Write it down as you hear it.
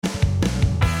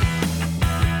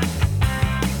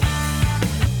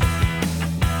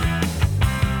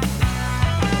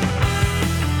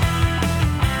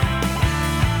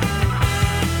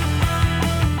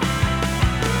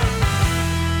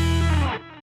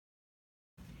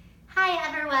Hi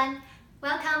everyone,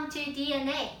 welcome to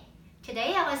DNA.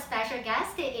 Today our special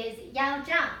guest is Yao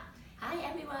Zhang. Hi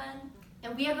everyone.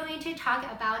 And we are going to talk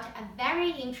about a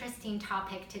very interesting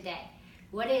topic today.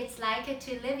 What it's like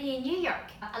to live in New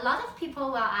York. A lot of people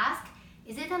will ask,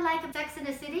 is it like Sex and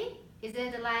the City? Is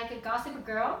it like Gossip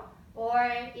Girl?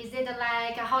 Or is it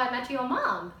like How I Met Your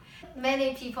Mom?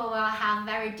 Many people will have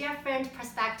very different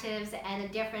perspectives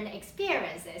and different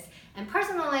experiences. And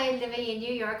personally, living in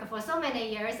New York for so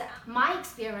many years, my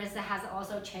experience has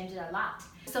also changed a lot.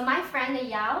 So my friend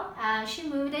Yao, she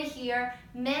moved here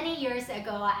many years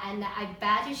ago, and I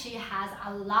bet she has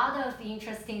a lot of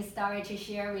interesting stories to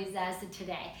share with us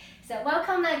today. So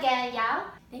welcome again, Yao.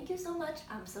 Thank you so much.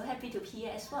 I'm so happy to be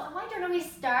here as well. Why don't we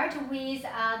start with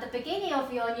the beginning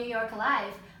of your New York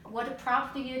life? What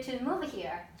prompted you to move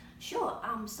here? Sure.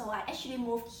 So I actually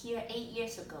moved here 8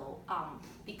 years ago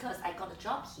because I got a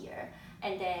job here.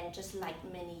 And then just like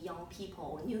many young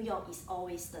people, New York is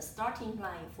always the starting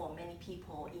line for many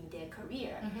people in their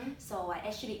career. So I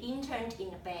actually interned in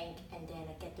a bank and then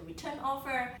I get the return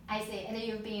offer. I see. And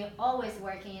you've been always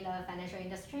working in the financial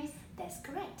industries? That's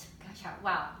correct. Gotcha.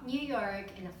 Wow. New York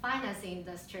in the finance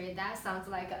industry, that sounds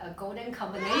like a golden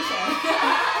combination.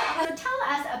 So tell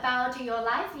us about your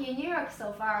life in New York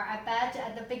so far. I bet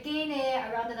at the beginning,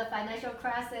 around the financial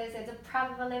crisis, it's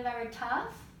probably very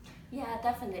tough. Yeah,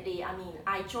 definitely. I mean,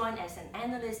 I joined as an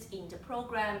analyst in the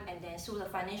program, and then through the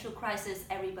financial crisis,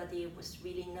 everybody was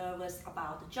really nervous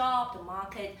about the job, the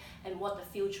market, and what the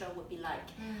future would be like.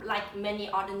 Like many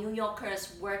other New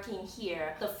Yorkers working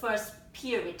here, the first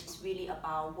period is really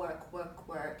about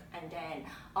work, and then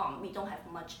we don't have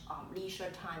much leisure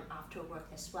time after work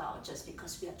as well, just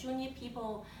because we are junior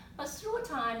people. But through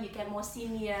time, you get more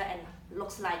senior, and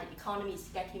looks like the economy is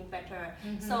getting better.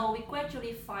 So we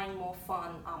gradually find more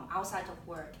fun outside of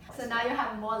work. So now you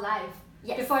have more life.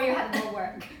 Yes. Before you had more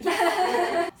work.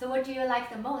 So what do you like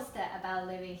the most about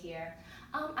living here?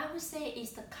 I would say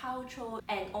it's the culture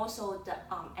and also the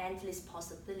endless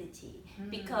possibility.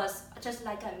 Because just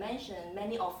like I mentioned,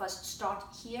 many of us start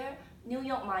here. New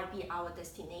York might be our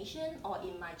destination, or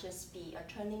it might just be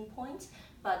a turning point.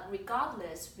 But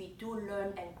regardless, we do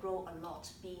learn and grow a lot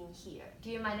being here.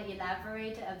 Do you mind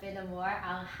elaborate a bit more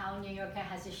on how New York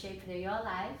has shaped your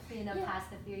life in the past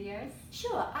few years?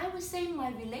 Sure. I would say my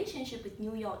relationship with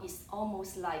New York is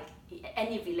almost like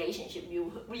any relationship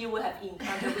you will have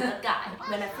encountered with a guy.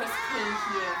 When I first came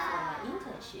here for my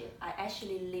internship, I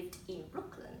actually lived in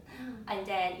Brooklyn. And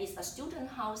then it's a student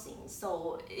housing,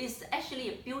 so it's actually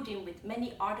a building with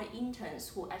many other interns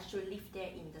who actually live there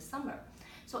in the summer.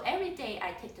 So every day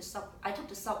I took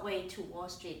the subway to Wall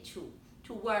Street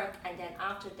to work, and then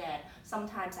after that,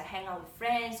 sometimes I hang out with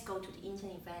friends, go to the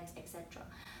intern events, etc.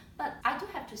 But I do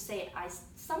have to say I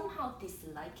somehow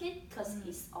dislike it because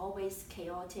it's always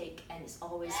chaotic and it's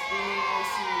always really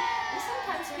noisy. And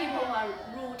sometimes people are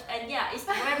rude, and yeah, it's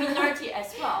very dirty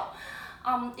as well.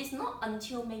 It's not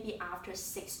until maybe after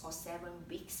 6 or 7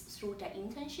 weeks through the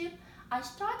internship, I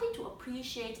started to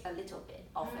appreciate a little bit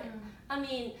of it. I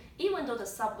mean, even though the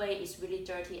subway is really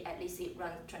dirty, at least it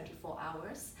runs 24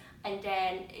 hours. And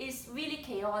then it's really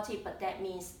chaotic, but that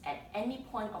means at any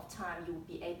point of time, you will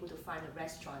be able to find a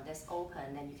restaurant that's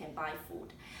open and you can buy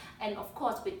food. And of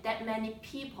course, with that many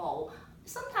people,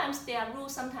 sometimes they are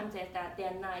rude, sometimes they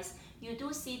are nice. You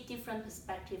do see different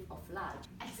perspective of life.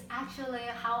 It's actually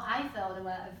how I felt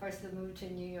when I first moved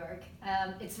to New York.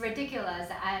 It's ridiculous.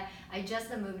 I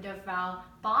just moved from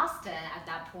Boston at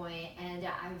that point, and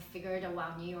I figured,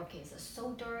 wow, New York is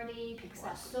so dirty, people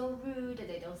are so rude,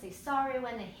 they don't say sorry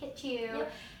when they hit you.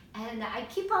 And I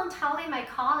keep on telling my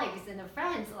colleagues and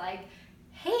friends, like,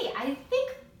 hey, I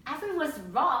think everyone's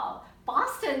wrong.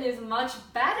 Boston is much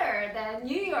better than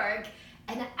New York.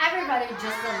 And everybody just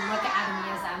look at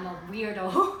me as I'm a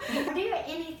weirdo. Are there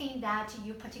anything that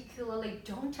you particularly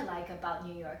don't like about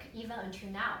New York, even until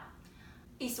now?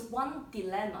 It's one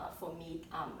dilemma for me,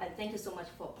 and thank you so much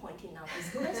for pointing out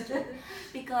this question.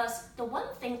 Because the one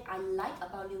thing I like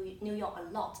about New York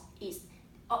a lot is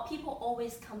people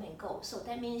always come and go. So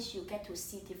that means you get to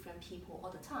see different people all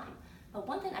the time. But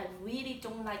one thing I really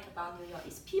don't like about New York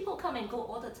is people come and go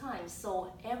all the time.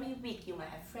 So every week you might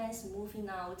have friends moving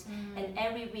out, and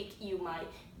every week you might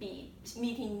be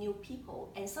meeting new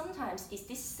people. And sometimes it's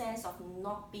this sense of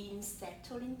not being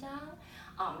settling down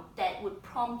that would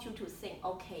prompt you to think,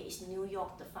 okay, is New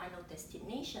York the final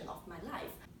destination of my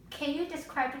life? Can you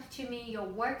describe to me your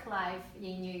work life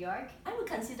in New York? I would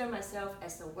consider myself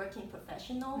as a working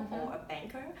professional or a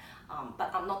banker,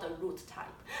 but I'm not a rude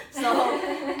type. So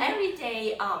every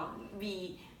day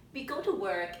we We go to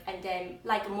work, and then,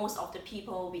 like most of the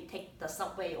people, we take the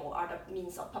subway or other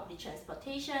means of public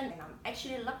transportation. And I'm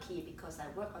actually lucky because I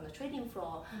work on the trading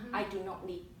floor. I do not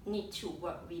need to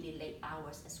work really late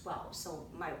hours as well. So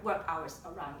my work hours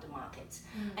around the market.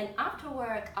 And after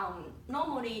work,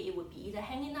 normally it would be either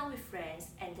hanging out with friends,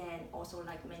 and then also,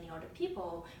 like many other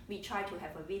people, we try to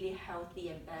have a really healthy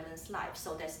and balanced life.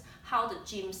 So that's how the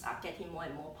gyms are getting more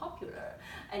and more popular.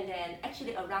 And then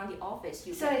actually around the office,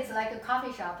 So it's like a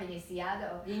coffee shop in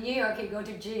Seattle. In New York, you go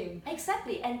to gym.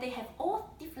 Exactly, and they have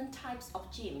all different types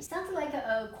of gyms. Sounds like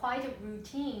quite a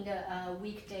routine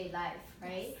weekday life,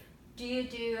 right? Yes. Do you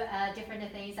do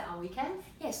different things on weekends?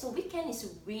 Yeah, so weekend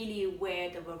is really where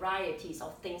the varieties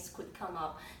of things could come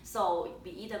up. So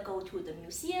we either go to the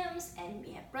museums and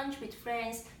we have brunch with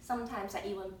friends. Sometimes I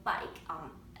even bike.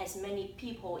 As many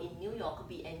people in New York,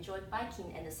 we enjoy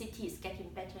biking, and the city is getting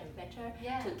better and better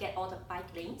to get all the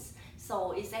bike lanes.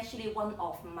 So it's actually one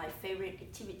of my favorite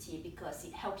activity because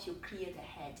it helps you clear the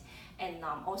head, and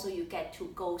also you get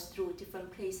to go through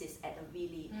different places at a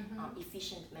really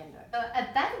efficient manner. I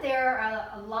bet there are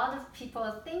a lot of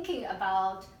people thinking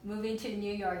about moving to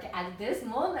New York at this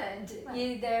moment,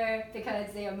 either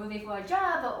because they are moving for a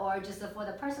job or just for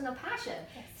the personal passion.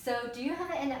 Yes. So do you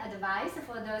have any advice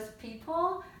for those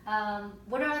people?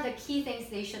 What are the key things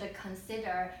they should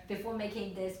consider before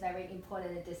making this very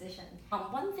important decision?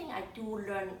 One thing I do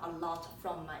learn a lot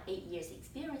from my 8 years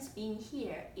experience being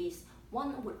here is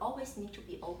one would always need to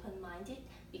be open-minded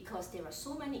because there are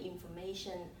so many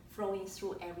information flowing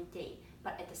through every day.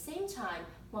 But at the same time,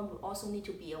 one would also need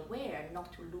to be aware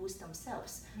not to lose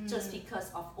themselves. Just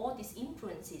because of all these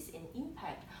influences and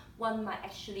impact, one might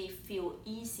actually feel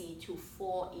easy to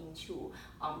fall into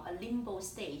a limbo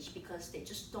stage because they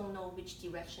just don't know which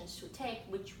directions to take,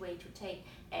 which way to take,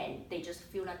 and they just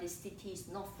feel like this city is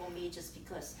not for me just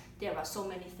because there are so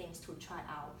many things to try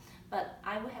out. But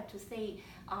I would have to say,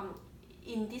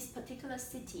 in this particular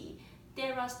city,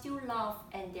 there are still love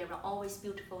and there are always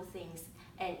beautiful things,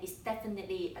 and it's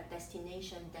definitely a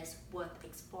destination that's worth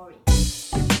exploring.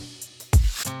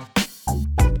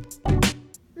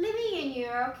 Living in New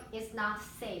York is not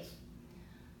safe.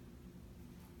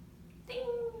 Ding.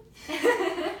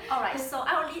 All right, so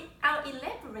I'll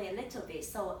elaborate a little bit.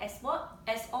 So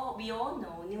we all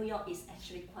know, New York is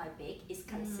actually quite big. It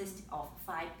consists of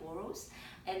 5 boroughs,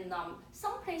 and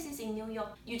some places in New York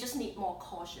you just need more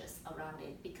cautious around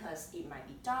it because it might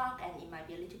be dark and it might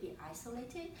be a little bit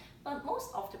isolated. But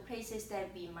most of the places that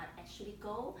we might actually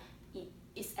go, it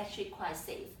is actually quite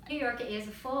safe. New York is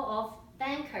full of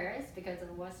bankers because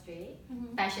of Wall Street,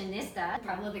 fashionista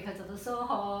probably because of the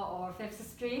Soho or Fifth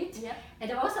Street,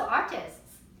 and also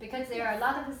artists because there are a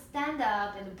lot of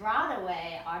stand-up and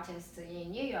Broadway artists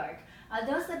in New York. Are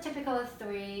those the typical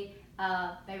 3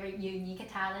 very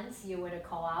unique talents you would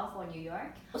call out for New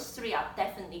York? Those 3 are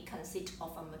definitely consist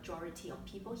of a majority of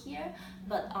people here.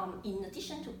 But in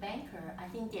addition to banker, I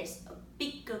think there's a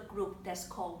bigger group that's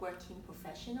called working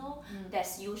professional.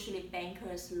 That's usually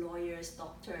bankers, lawyers,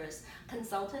 doctors,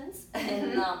 consultants,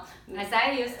 and as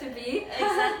I used to be.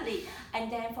 Exactly.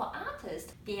 And then for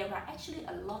artists, there are actually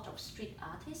a lot of street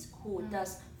artists who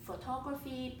does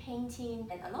photography, painting,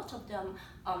 and a lot of them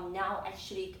now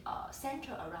actually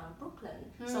center around Brooklyn.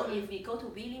 So if we go to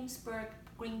Williamsburg,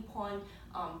 Greenpoint,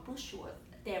 Bushwick,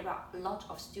 there are a lot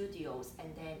of studios and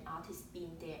then artists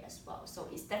being there as well. So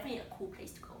it's definitely a cool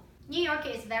place to go. New York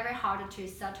is very hard to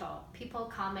settle. People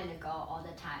come and go all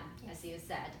the time, as you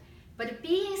said. But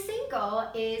being single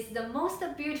is the most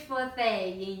beautiful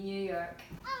thing in New York.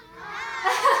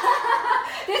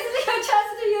 This is your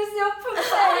chance to use your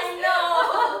privilege. I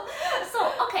know.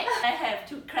 So, okay, I have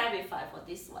to clarify for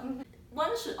this one.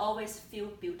 One should always feel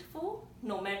beautiful,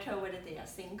 no matter whether they are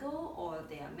single or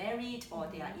they are married or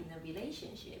they are in a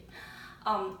relationship.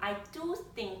 I do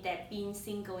think that being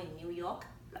single in New York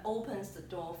opens the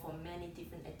door for many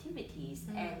different activities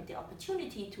and the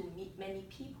opportunity to meet many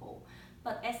people.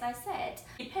 But as I said,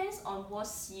 depends on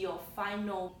what's your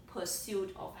final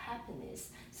pursuit of happiness.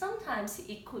 Sometimes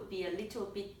it could be a little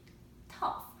bit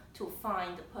tough to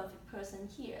find the perfect person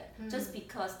here, just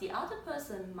because the other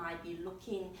person might be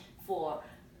looking for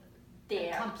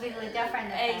their completely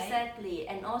different. Exactly,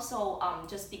 and also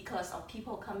just because of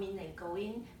people coming and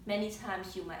going, many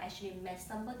times you might actually meet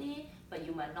somebody, but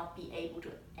you might not be able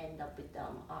to end up with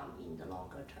them in the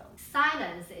longer term.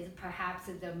 Silence is perhaps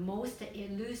the most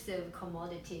elusive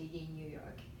commodity in New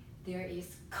York. There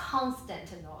is constant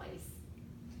noise,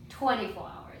 24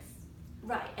 hours.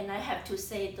 Right, and I have to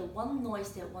say the one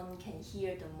noise that one can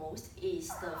hear the most is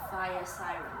the fire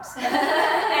sirens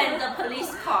and the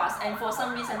police cars, and for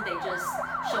some reason they just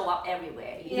show up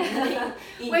everywhere in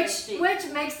the street. Which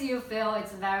makes you feel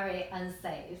it's very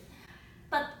unsafe.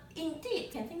 But indeed,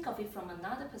 can think of it from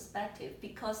another perspective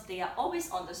because they are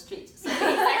always on the street, so it's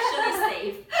actually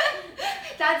safe.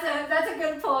 That's a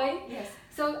good point. Yes.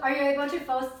 So are you able to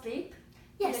fall asleep?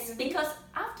 Yes, because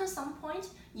after some point,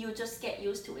 you just get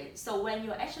used to it. So when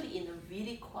you're actually in a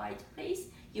really quiet place,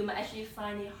 you might actually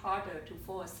find it harder to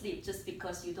fall asleep just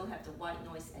because you don't have the white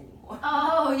noise anymore.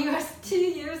 Oh, you're too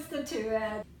used to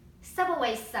it.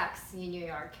 Subway sucks in New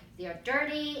York. They are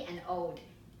dirty and old,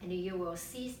 and you will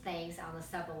see things on the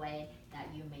subway that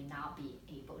you may not be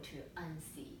able to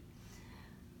unsee.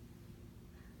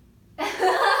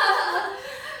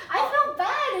 I feel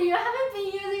bad. You haven't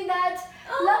been using that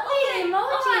lovely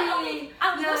emoji. Okay.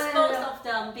 I'll use both of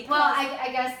them because... Well, I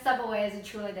guess Subway is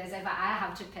truly this. If I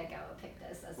have to pick, I will pick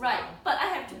this as well. Right, but I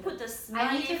have to put the smiley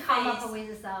I need to face. come up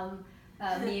with some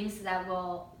memes that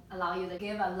will allow you to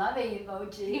give a loving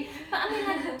emoji. But I mean,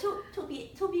 like,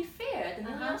 to be fair, the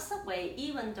New York subway,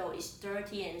 even though it's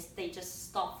dirty and they just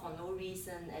stop for no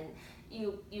reason, and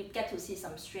you get to see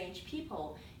some strange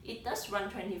people, it does run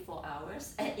 24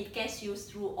 hours and it gets you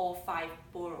through all 5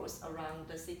 boroughs around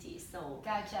the city. So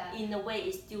Gotcha. in a way,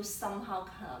 it's still somehow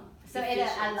calm. So it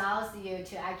allows you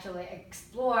to actually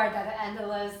explore that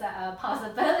endless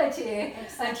possibility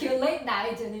until late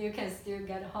night, and you can still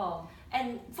get home.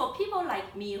 And for people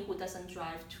like me who doesn't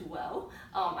drive too well,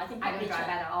 I think I don't drive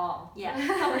at all. Yeah,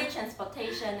 public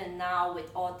transportation, and now with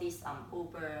all these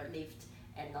Uber, Lyft,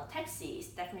 and taxi is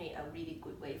definitely a really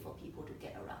good way for people to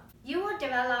get around. You will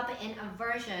develop an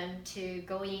aversion to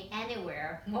going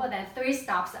anywhere more than 3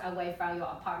 stops away from your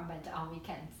apartment on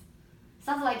weekends.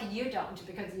 Sounds like you don't,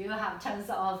 because you have tons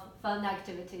of fun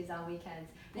activities on weekends.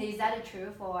 Is that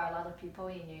true for a lot of people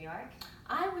in New York?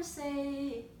 I would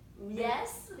say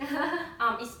yes,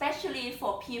 especially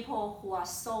for people who are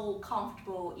so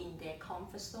comfortable in their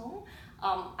comfort zone.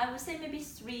 I would say maybe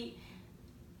 3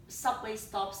 subway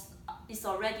stops is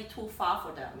already too far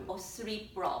for them, or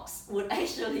 3 blocks would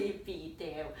actually be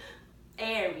their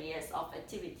areas of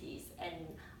activities. And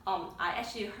I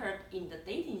actually heard in the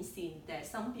dating scene that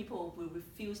some people will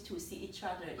refuse to see each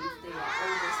other if they are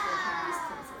over certain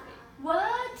distance away.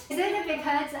 What? Is it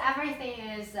because everything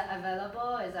is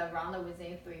available, is around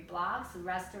within 3 blocks?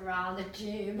 Restaurant,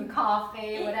 gym,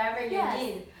 coffee, whatever you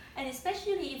need. And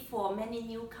especially for many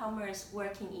newcomers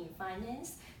working in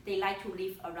finance, they like to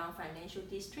live around financial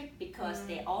district because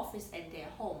their office and their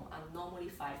home are normally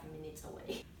 5 minutes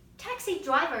away. Taxi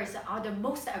drivers are the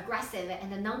most aggressive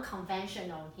and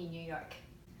non-conventional in New York.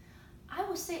 I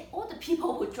would say all the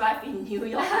people who drive in New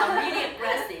York are really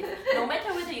aggressive, no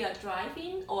matter whether you are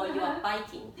driving or you are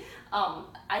biking.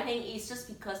 I think it's just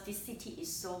because this city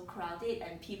is so crowded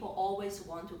and people always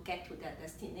want to get to their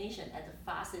destination at the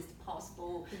fastest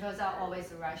possible. People are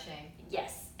always rushing.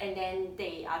 Yes, and then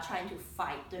they are trying to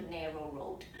fight the narrow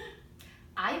road.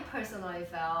 I personally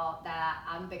feel that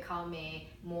I'm becoming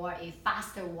more a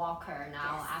faster walker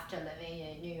now after living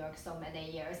in New York so many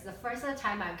years. The first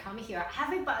time I come here,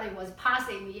 everybody was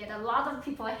passing me and a lot of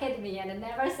people hit me and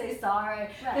never say sorry.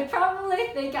 Right. They probably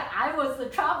think I was the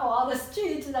trouble on the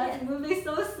street that's moving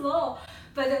so slow.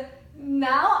 But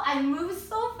now I move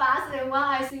so fast, and when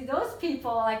I see those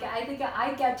people, like, I think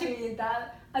I get to in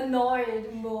that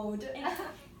annoyed mode.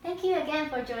 Thank you again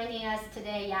for joining us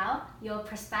today, Yao. Your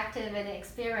perspective and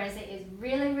experience is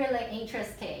really, really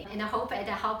interesting. And I hope it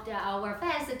helped our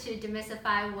fans to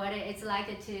demystify what it's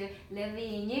like to live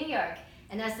in New York.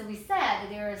 And as we said,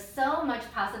 there is so much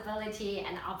possibility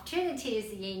and opportunities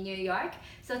in New York.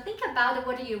 So think about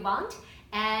what you want,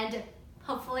 and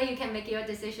hopefully you can make your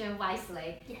decision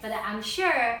wisely. Yes. But I'm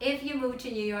sure if you move to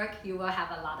New York, you will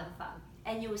have a lot of fun.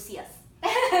 And you will see us.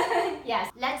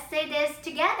 Yes, let's say this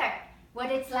together. What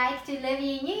it's like to live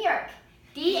in New York.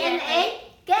 DNA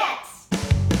gets.